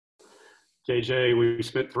KJ, we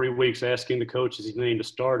spent 3 weeks asking the coach is he named a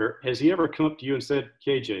starter. Has he ever come up to you and said,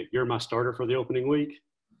 KJ, you're my starter for the opening week?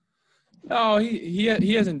 No, he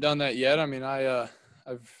hasn't done that yet. I mean, I've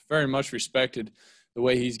very much respected the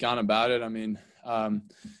way he's gone about it. I mean,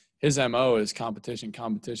 his MO is competition,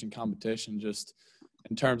 competition, competition, just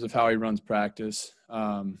in terms of how he runs practice,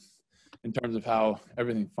 in terms of how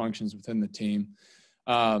everything functions within the team.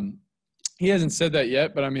 He hasn't said that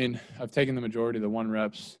yet, but I mean, I've taken the majority of the 1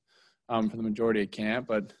 reps for the majority of camp.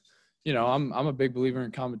 But you know, I'm a big believer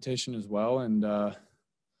in competition as well, and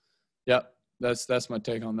yeah, that's my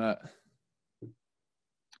take on that.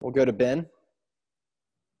 We'll go to Ben.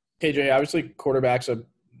 KJ, obviously quarterback's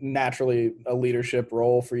naturally a leadership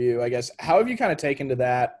role for you. I guess, how have you kind of taken to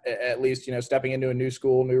that, at least, you know, stepping into a new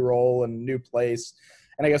school, new role, and new place?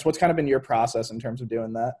 And I guess what's kind of been your process in terms of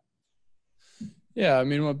doing that? Yeah, I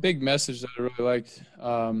mean, a big message that I really liked,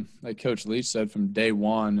 like Coach Leach said from day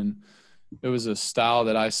one, and it was a style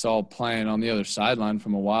that I saw playing on the other sideline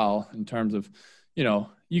from a while in terms of, you know,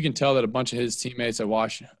 you can tell that a bunch of his teammates at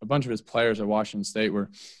a bunch of his players at Washington State were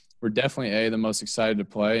definitely, the most excited to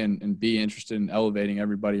play and B, interested in elevating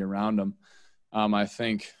everybody around them. I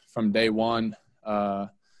think from day one, the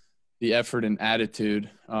effort and attitude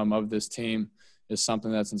of this team is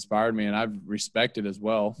something that's inspired me, and I've respected as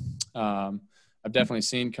well. I've definitely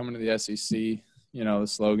seen coming to the SEC, you know, the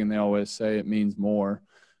slogan they always say, it means more.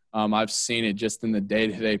 I've seen it just in the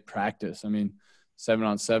day-to-day practice. I mean,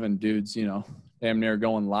 7-on-7 dudes, you know, damn near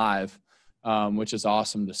going live, which is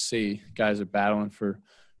awesome to see. Guys are battling for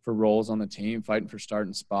roles on the team, fighting for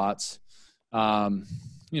starting spots.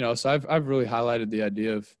 You know, so I've really highlighted the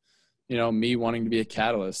idea of, you know, me wanting to be a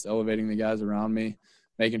catalyst, elevating the guys around me,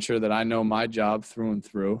 making sure that I know my job through and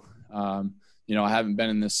through. You know, I haven't been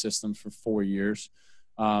in this system for 4 years.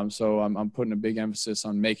 So I'm putting a big emphasis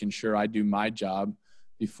on making sure I do my job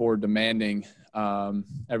before demanding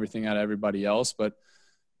everything out of everybody else. But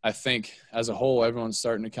I think as a whole, everyone's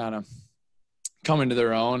starting to kind of come into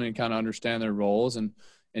their own and kind of understand their roles and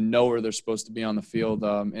know where they're supposed to be on the field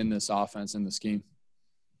in this offense, in the scheme.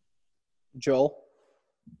 Joel?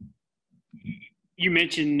 You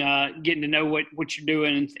mentioned getting to know what you're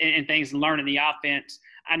doing and things and learning the offense.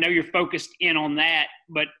 I know you're focused in on that,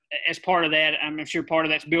 but as part of that, I'm sure part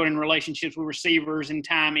of that's building relationships with receivers and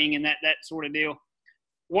timing and that sort of deal.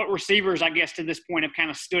 What receivers, I guess, to this point have kind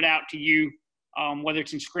of stood out to you, whether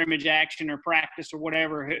it's in scrimmage action or practice or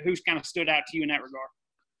whatever? Who's kind of stood out to you in that regard?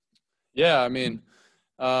 Yeah, I mean,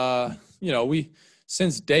 you know,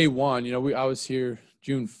 since day one, you know, I was here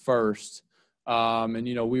June 1st. And,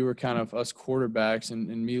 you know, we were kind of us quarterbacks and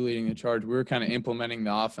me leading the charge. We were kind of implementing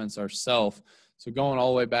the offense ourselves. So going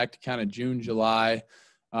all the way back to kind of June, July,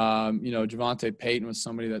 you know, Javonte Payton was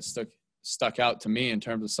somebody that stuck out to me in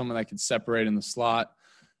terms of someone that could separate in the slot.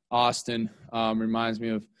 Austin reminds me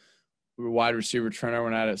of wide receiver Trent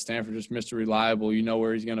Irwin at Stanford, just Mr. Reliable. You know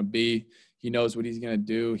where he's going to be. He knows what he's going to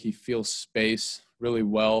do. He feels space really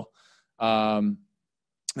well. And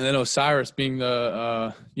then Osiris being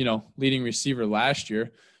the, you know, leading receiver last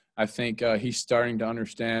year, I think he's starting to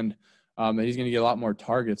understand that he's going to get a lot more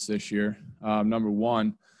targets this year, number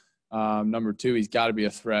one. Number two, he's got to be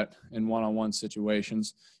a threat in one-on-one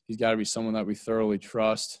situations. He's got to be someone that we thoroughly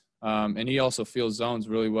trust. And he also feels zones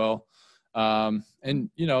really well. And,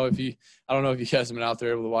 you know, I don't know if you guys have been out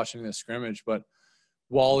there able to watch any of the scrimmage, but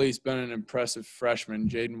Wally's been an impressive freshman,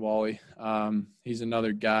 Jaden Wally. He's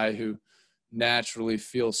another guy who naturally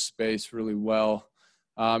feels space really well.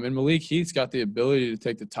 And Malik Heath's got the ability to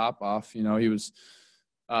take the top off. You know, he was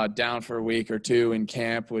down for a week or two in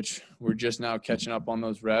camp, which we're just now catching up on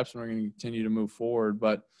those reps, and we're going to continue to move forward.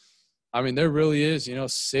 But, I mean, there really is, you know,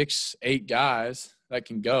 6-8 guys that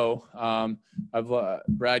can go.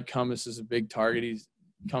 Brad Cumbus is a big target. He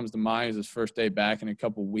comes to mind as his first day back in a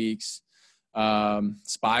couple weeks.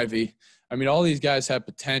 Spivey. I mean, all these guys have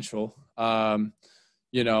potential.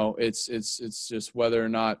 You know, it's just whether or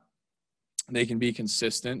not they can be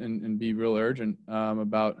consistent and be real urgent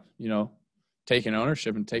about, you know, taking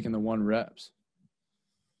ownership and taking the 1 reps.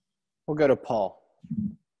 We'll go to Paul.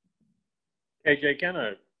 KJ, kind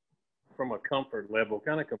of from a comfort level,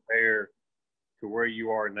 kind of compare to where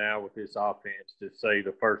you are now with this offense to, say,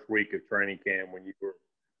 the first week of training camp when you were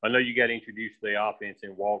 – I know you got introduced to the offense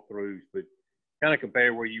in walkthroughs, but kind of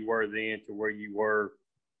compare where you were then to where you were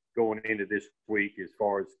going into this week as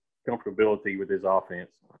far as comfortability with this offense.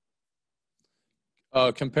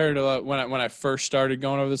 Compared to when I first started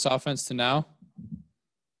going over this offense to now?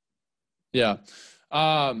 Yeah.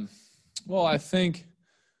 Well, I think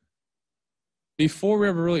before we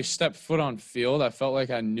ever really stepped foot on field, I felt like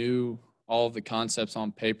I knew all of the concepts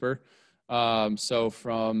on paper. So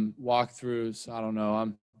from walkthroughs, I don't know,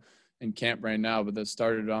 I'm in camp right now, but that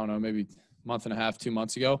started, I don't know, maybe a month and a half, 2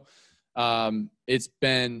 months ago. It's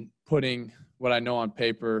been putting what I know on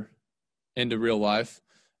paper into real life.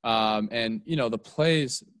 And, you know, the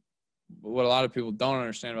plays, what a lot of people don't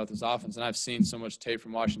understand about this offense, and I've seen so much tape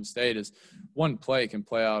from Washington State, is one play can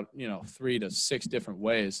play out, you know, 3 to 6 different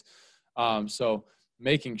ways. So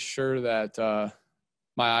making sure that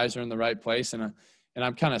my eyes are in the right place and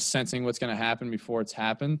I'm kind of sensing what's going to happen before it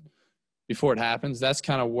happens. That's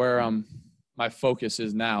kind of where my focus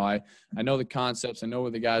is now. I know the concepts. I know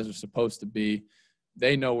where the guys are supposed to be.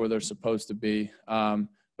 They know where they're supposed to be.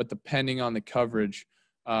 But depending on the coverage,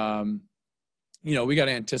 you know, we got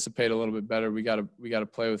to anticipate a little bit better. We got to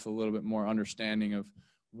play with a little bit more understanding of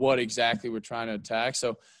what exactly we're trying to attack.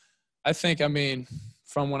 So I think, I mean,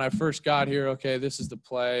 from when I first got here, okay, this is the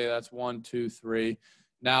play. That's 1, 2, 3.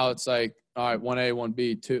 Now it's like, all right, 1A,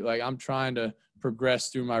 1B, 2. Like, I'm trying to progress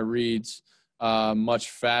through my reads much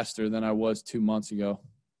faster than I was 2 months ago.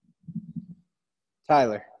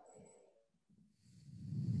 Tyler.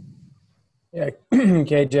 Yeah,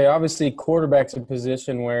 KJ, obviously quarterback's a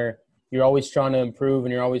position where you're always trying to improve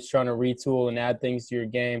and you're always trying to retool and add things to your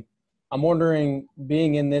game. I'm wondering,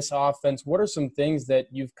 being in this offense, what are some things that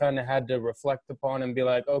you've kind of had to reflect upon and be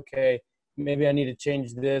like, okay, maybe I need to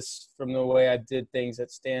change this from the way I did things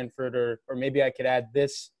at Stanford, or maybe I could add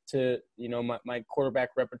this to, you know, my quarterback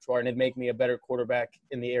repertoire and it'd make me a better quarterback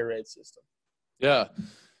in the air raid system? Yeah.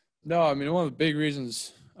 No, I mean, one of the big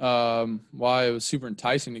reasons why it was super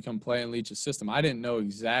enticing to come play in Leach's system, I didn't know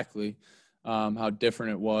exactly how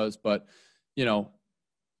different it was, but, you know,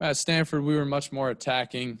 at Stanford, we were much more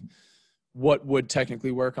attacking what would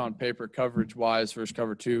technically work on paper coverage-wise versus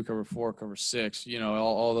cover 2, cover 4, cover 6, you know,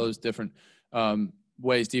 all those different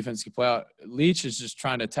ways defense can play out. Leach is just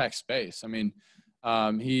trying to attack space. I mean,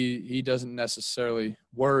 he doesn't necessarily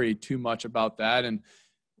worry too much about that. And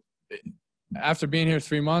after being here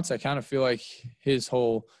 3 months, I kind of feel like his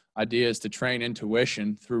whole idea is to train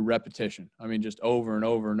intuition through repetition. I mean, just over and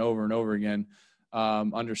over and over and over again,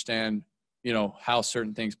 understand, you know, how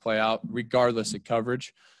certain things play out regardless of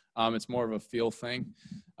coverage. It's more of a feel thing.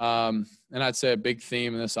 And I'd say a big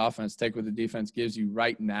theme in this offense, take what the defense gives you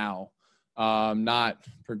right now, not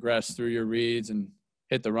progress through your reads and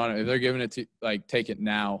hit the run. If they're giving it to, like, take it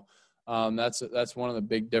now. That's one of the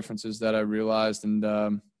big differences that I realized.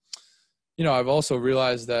 And, you know, I've also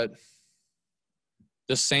realized that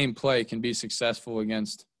the same play can be successful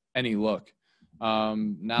against any look.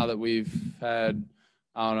 Now that we've had,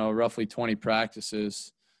 I don't know, roughly 20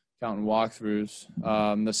 practices, counting walkthroughs,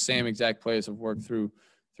 the same exact plays have worked through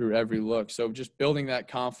every look. So just building that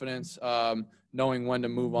confidence, knowing when to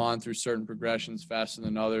move on through certain progressions faster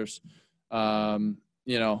than others.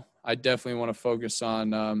 You know, I definitely want to focus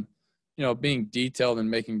on, you know, being detailed and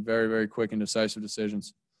making very, very quick and decisive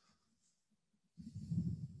decisions.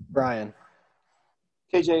 Brian.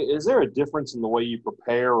 KJ, is there a difference in the way you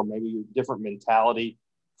prepare, or maybe a different mentality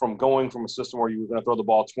from going from a system where you were going to throw the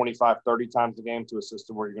ball 25, 30 times a game to a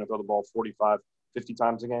system where you're going to throw the ball 45, 50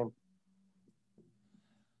 times a game?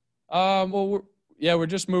 Well, we're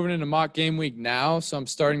just moving into mock game week now, so I'm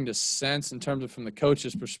starting to sense, in terms of from the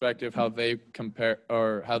coach's perspective, how they compare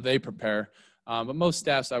or how they prepare. But most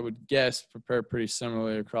staffs, I would guess, prepare pretty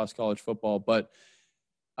similarly across college football. But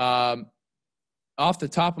off the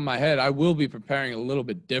top of my head, I will be preparing a little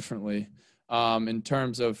bit differently in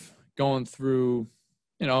terms of going through,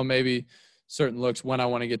 you know, maybe certain looks when I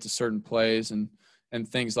want to get to certain plays and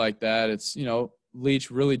things like that. It's, you know,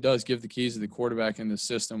 Leach really does give the keys to the quarterback in the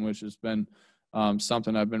system, which has been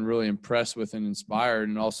something I've been really impressed with and inspired,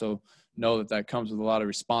 and also know that comes with a lot of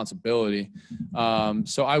responsibility.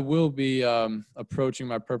 So I will be approaching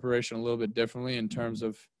my preparation a little bit differently in terms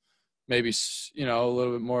of maybe, you know, a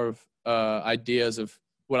little bit more of ideas of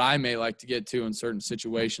what I may like to get to in certain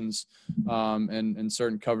situations and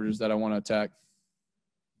certain coverages that I want to attack.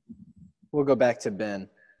 We'll go back to Ben.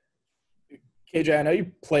 KJ, I know you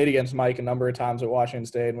played against Mike a number of times at Washington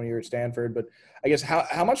State when you were at Stanford, but I guess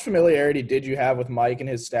how much familiarity did you have with Mike and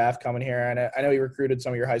his staff coming here? And I know you recruited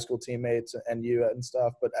some of your high school teammates and you and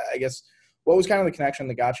stuff, but I guess what was kind of the connection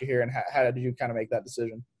that got you here, and how did you kind of make that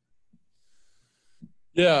decision?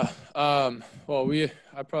 Yeah. Well, we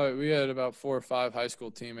had about 4 or 5 high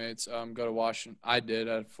school teammates go to Washington. I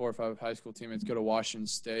had 4 or 5 high school teammates go to Washington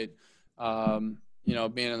State. You know,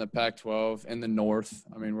 being in the Pac-12 in the North,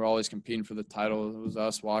 I mean, we're always competing for the title. It was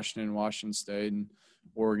us, Washington State, and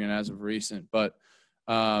Oregon as of recent. But,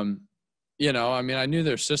 you know, I mean, I knew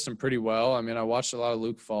their system pretty well. I mean, I watched a lot of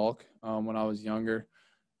Luke Falk when I was younger.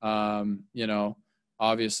 You know,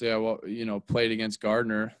 obviously, I played against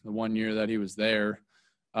Gardner the one year that he was there.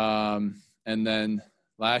 And then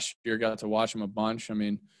last year got to watch him a bunch. I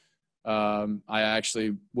mean, I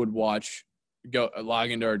actually would log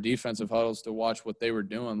into our defensive huddles to watch what they were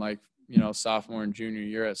doing, like, sophomore and junior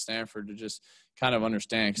year at Stanford, to just kind of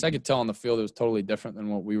understand. Because I could tell on the field it was totally different than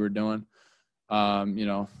what we were doing.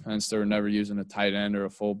 Hence they were never using a tight end or a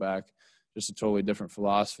fullback, just a totally different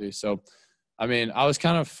philosophy. So, I mean, I was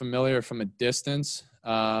kind of familiar from a distance.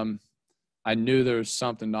 I knew there was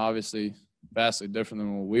something obviously vastly different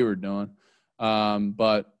than what we were doing.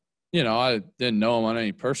 But, I didn't know him on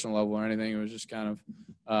any personal level or anything. It was just kind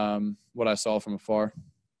of what I saw from afar.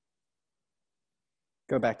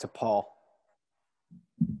 Go back to Paul.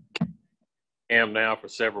 Am now for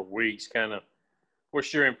several weeks. Kind of,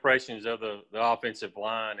 what's your impressions of the offensive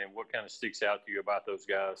line, and what kind of sticks out to you about those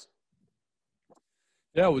guys?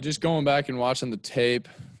 Yeah, well, just going back and watching the tape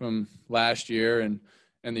from last year and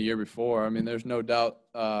the year before, I mean, there's no doubt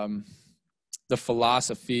the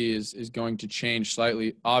philosophy is going to change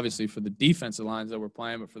slightly, obviously, for the defensive lines that we're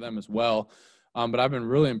playing, but for them as well. But I've been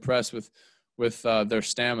really impressed with their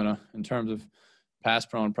stamina in terms of pass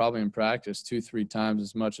pro, and probably in practice 2-3 times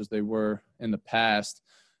as much as they were in the past.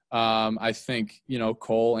 I think,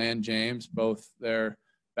 Cole and James, both they're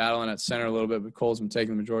battling at center a little bit, but Cole's been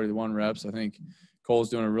taking the majority of the 1 reps. I think Cole's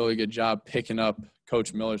doing a really good job picking up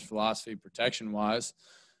Coach Miller's philosophy protection-wise.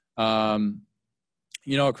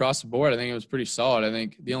 Across the board, I think it was pretty solid. I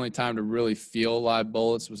think the only time to really feel live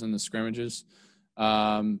bullets was in the scrimmages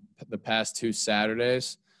the past 2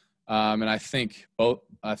 Saturdays. And I think all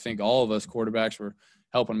of us quarterbacks were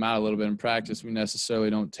helping them out a little bit in practice. We necessarily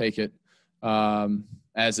don't take it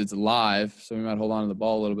as it's live, so we might hold on to the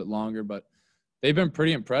ball a little bit longer. But they've been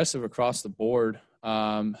pretty impressive across the board.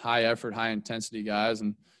 High effort, high intensity guys,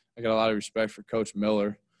 and I got a lot of respect for Coach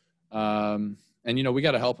Miller. And we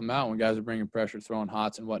got to help them out when guys are bringing pressure, throwing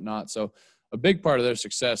hots and whatnot. So a big part of their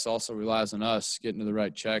success also relies on us getting to the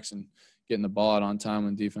right checks and getting the ball out on time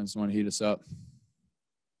when defense want to heat us up.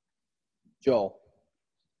 Joel.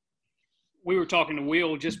 We were talking to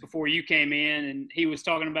Will just before you came in, and he was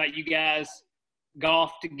talking about you guys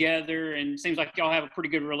golf together, and it seems like y'all have a pretty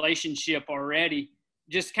good relationship already.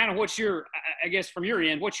 Just kind of from your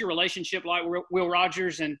end, what's your relationship like with Will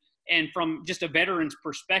Rogers, and from just a veteran's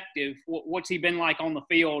perspective, what's he been like on the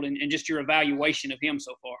field, and just your evaluation of him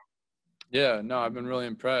so far? Yeah, no, I've been really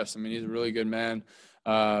impressed. I mean, he's a really good man.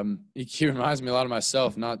 He reminds me a lot of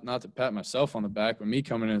myself, not to pat myself on the back, but me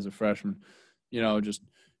coming in as a freshman,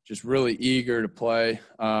 just really eager to play,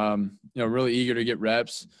 really eager to get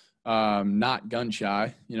reps, not gun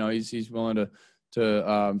shy. He's willing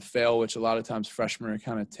to fail, which a lot of times freshmen are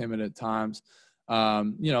kind of timid at times.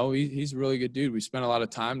 He's a really good dude. We spent a lot of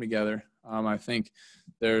time together. I think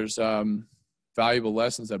there's valuable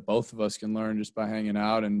lessons that both of us can learn just by hanging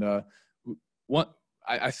out. And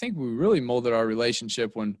I think we really molded our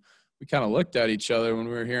relationship when we kind of looked at each other when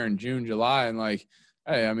we were here in June, July, and like,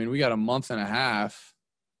 hey, I mean, we got a month and a half.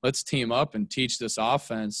 Let's team up and teach this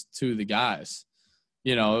offense to the guys.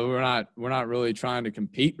 We're not really trying to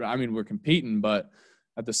compete. I mean, we're competing, but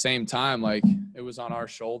at the same time, like, it was on our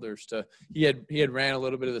shoulders he had ran a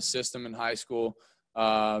little bit of the system in high school.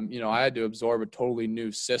 I had to absorb a totally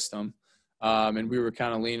new system. And we were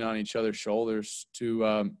kind of leaning on each other's shoulders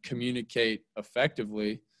to communicate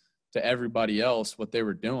effectively to everybody else what they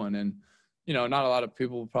were doing. And, not a lot of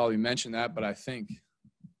people will probably mention that, but I think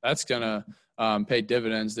that's going to pay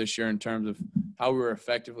dividends this year in terms of how we were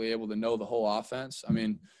effectively able to know the whole offense. I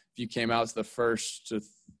mean, if you came out to the first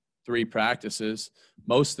 3 practices,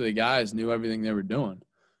 most of the guys knew everything they were doing.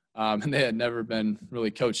 And they had never been really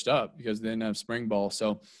coached up because they didn't have spring ball.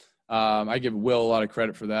 So I give Will a lot of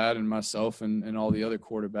credit for that, and myself and all the other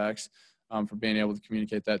quarterbacks for being able to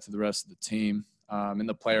communicate that to the rest of the team in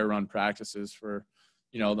the player run practices for,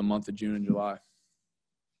 the month of June and July.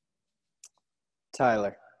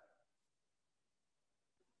 Tyler.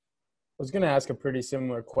 I was going to ask a pretty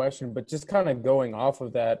similar question, but just kind of going off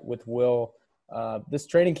of that with Will, this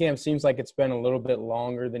training camp seems like it's been a little bit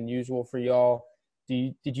longer than usual for y'all.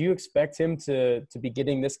 Did you expect him to be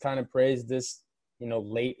getting this kind of praise this,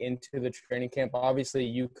 late into the training camp? Obviously,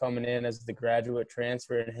 you coming in as the graduate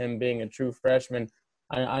transfer and him being a true freshman.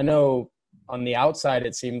 I know on the outside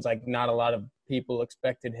it seems like not a lot of people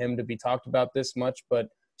expected him to be talked about this much, but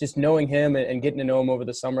just knowing him and getting to know him over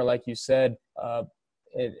the summer, like you said,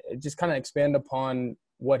 it just kind of expand upon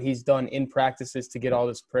what he's done in practices to get all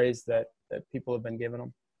this praise that people have been giving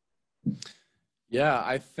him. Yeah,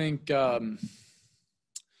 I think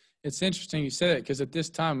it's interesting you say that, because at this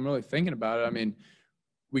time I'm really thinking about it. I mean,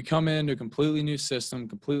 we come into a completely new system,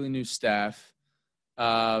 completely new staff.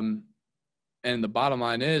 And the bottom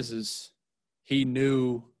line is he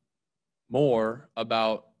knew more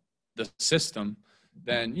about the system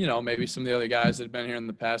than, maybe some of the other guys that have been here in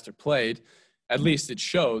the past or played. At least it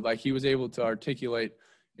showed. Like, he was able to articulate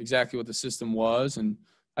exactly what the system was. And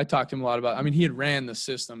I talked to him a lot about, he had ran the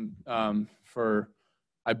system for,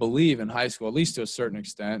 I believe, in high school, at least to a certain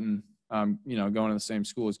extent. And, going to the same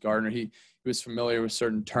school as Gardner, he was familiar with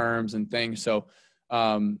certain terms and things. So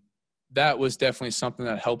that was definitely something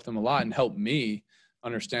that helped him a lot and helped me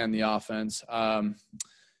understand the offense.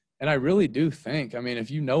 And I really do think,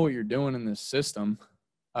 if you know what you're doing in this system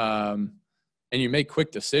and you make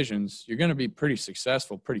quick decisions, you're going to be pretty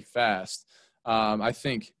successful pretty fast. I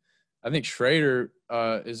think Schrader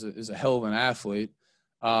is a hell of an athlete.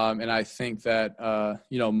 And I think that,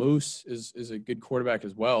 Moose is a good quarterback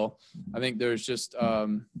as well. I think there's just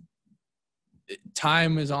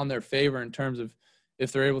time is on their favor in terms of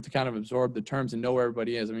if they're able to kind of absorb the terms and know where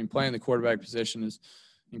everybody is. Playing the quarterback position is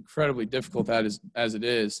incredibly difficult as it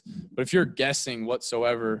is. But if you're guessing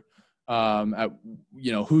whatsoever at,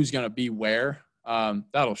 who's going to be where,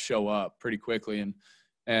 that'll show up pretty quickly.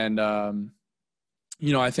 And I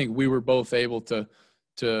think we were both able to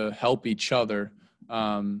help each other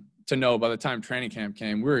to know by the time training camp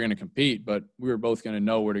came, we were going to compete, but we were both going to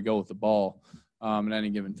know where to go with the ball at any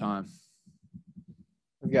given time.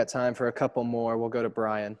 We've got time for a couple more. We'll go to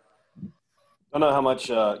Brian. I don't know how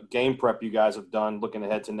much game prep you guys have done looking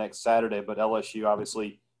ahead to next Saturday, but LSU,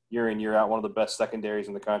 obviously, year in, year out, one of the best secondaries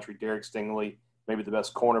in the country. Derek Stingley, maybe the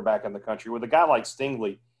best cornerback in the country. With a guy like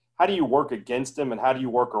Stingley, how do you work against him and how do you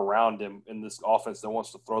work around him in this offense that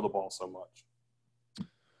wants to throw the ball so much?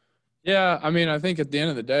 Yeah, I think at the end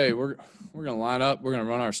of the day, we're going to line up. We're going to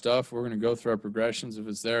run our stuff. We're going to go through our progressions. If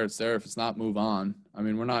it's there, it's there. If it's not, move on.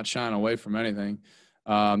 We're not shying away from anything.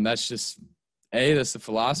 That's just – A, that's the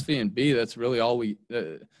philosophy, and B, that's really all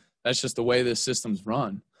that's just the way this system's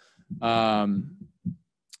run.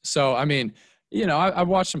 So, I've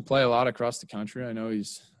watched him play a lot across the country. I know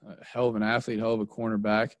he's a hell of an athlete, hell of a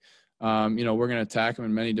cornerback. We're going to attack him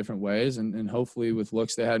in many different ways and hopefully with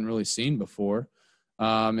looks they hadn't really seen before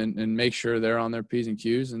and make sure they're on their P's and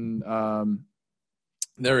Q's and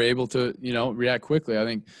they're able to, react quickly. I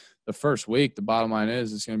think the first week, the bottom line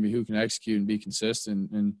is it's going to be who can execute and be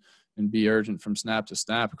consistent and be urgent from snap to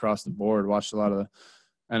snap across the board. Watched a lot of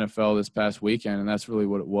the NFL this past weekend, and that's really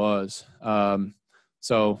what it was.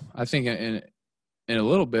 So I think in a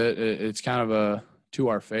little bit, it's kind of to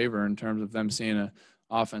our favor in terms of them seeing an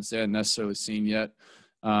offense they hadn't necessarily seen yet.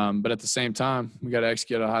 But at the same time, we got to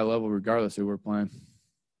execute at a high level regardless of who we're playing.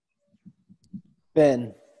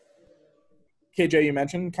 Ben. KJ, you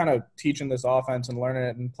mentioned kind of teaching this offense and learning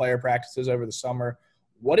it in player practices over the summer.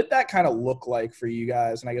 What did that kind of look like for you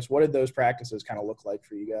guys? And I guess what did those practices kind of look like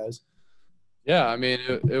for you guys? Yeah,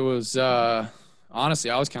 it was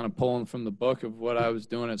honestly, I was kind of pulling from the book of what I was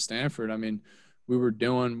doing at Stanford. We were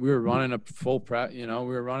running a full we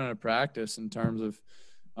were running a practice in terms of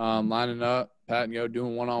lining up, pat and go,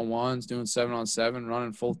 doing one-on-ones, doing 7-on-7,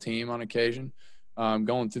 running full team on occasion,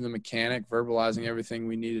 going through the mechanic, verbalizing everything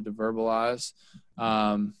we needed to verbalize.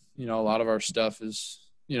 A lot of our stuff is,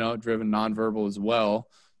 driven nonverbal as well.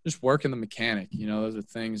 Just working the mechanic, those are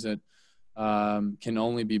things that can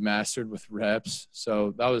only be mastered with reps.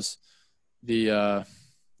 So that was the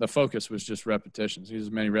focus was just repetitions. Use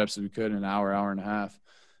as many reps as we could in an hour and a half,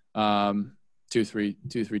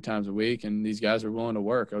 2-3 times a week. And these guys are willing to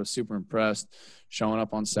work. I was super impressed showing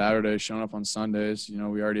up on Saturdays, showing up on Sundays.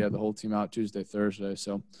 We already had the whole team out Tuesday, Thursday.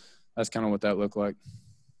 So that's kind of what that looked like.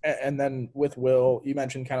 And then with Will, you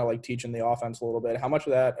mentioned kind of like teaching the offense a little bit. How much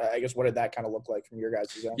of that, I guess, what did that kind of look like from your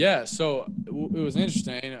guys' end? Yeah, so it was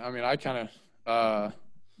interesting. I kind of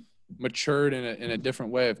matured in a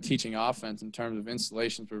different way of teaching offense in terms of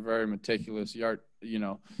installations were very meticulous.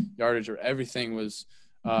 Yardage or everything was,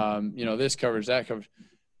 this coverage, that coverage.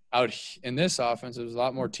 Out in this offense, it was a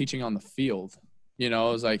lot more teaching on the field. It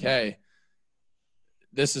was like, hey,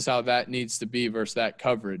 this is how that needs to be versus that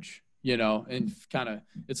coverage. And kind of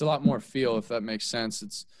it's a lot more feel, if that makes sense.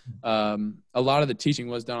 It's a lot of the teaching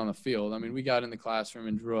was done on the field. We got in the classroom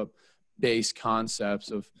and drew up base concepts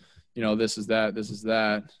of, this is that, this is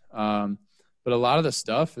that. But a lot of the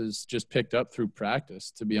stuff is just picked up through practice,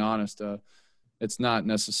 to be honest. It's not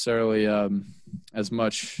necessarily as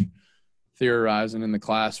much theorizing in the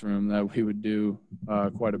classroom that we would do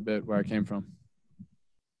quite a bit where I came from.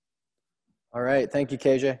 All right. Thank you,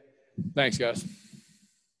 KJ. Thanks, guys.